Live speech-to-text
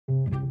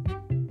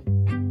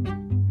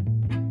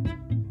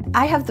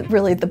I have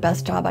really the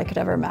best job I could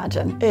ever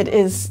imagine. It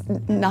is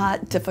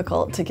not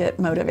difficult to get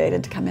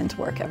motivated to come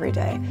into work every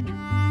day.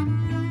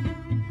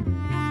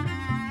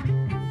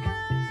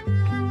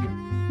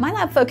 My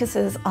lab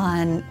focuses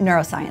on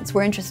neuroscience.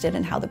 We're interested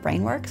in how the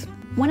brain works.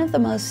 One of the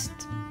most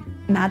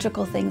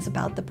magical things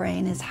about the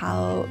brain is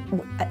how,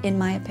 in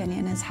my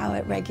opinion, is how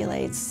it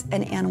regulates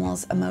an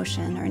animal's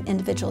emotion or an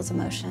individual's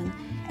emotion.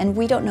 And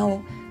we don't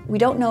know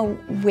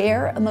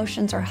where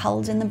emotions are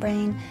held in the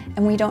brain,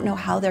 and we don't know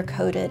how they're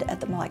coded at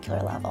the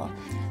molecular level.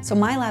 So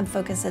my lab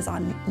focuses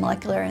on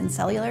molecular and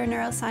cellular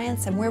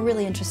neuroscience, and we're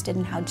really interested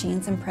in how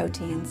genes and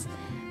proteins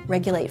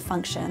regulate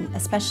function,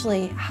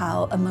 especially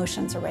how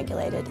emotions are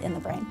regulated in the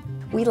brain.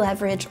 We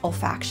leverage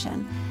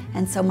olfaction,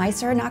 and so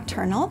mice are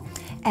nocturnal,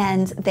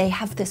 and they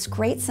have this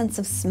great sense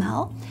of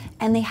smell,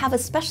 and they have a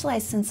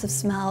specialized sense of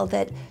smell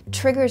that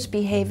triggers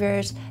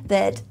behaviors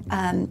that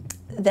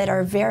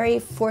are very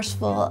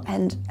forceful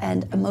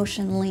and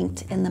emotion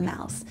linked in the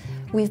mouse.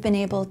 We've been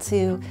able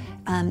to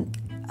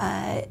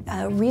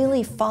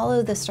really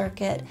follow the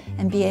circuit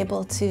and be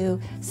able to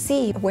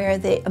see where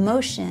the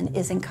emotion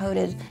is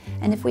encoded.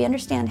 And if we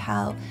understand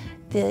how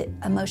the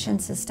emotion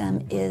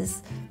system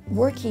is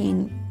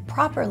working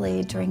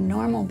properly during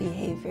normal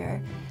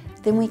behavior,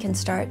 then we can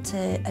start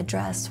to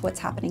address what's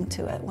happening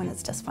to it when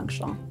it's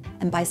dysfunctional.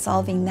 And by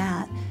solving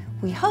that,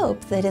 we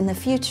hope that in the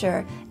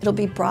future it'll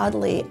be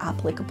broadly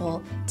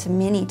applicable to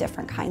many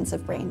different kinds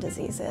of brain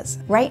diseases.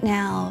 Right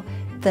now,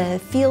 the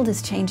field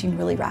is changing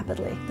really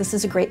rapidly. This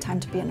is a great time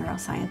to be a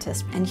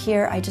neuroscientist. And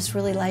here I just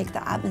really like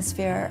the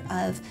atmosphere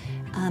of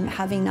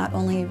having not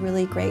only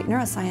really great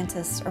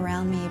neuroscientists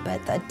around me,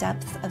 but the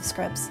depth of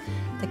Scripps,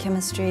 the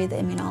chemistry, the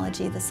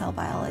immunology, the cell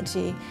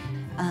biology,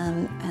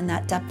 and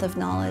that depth of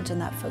knowledge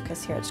and that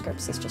focus here at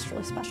Scripps is just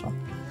really special.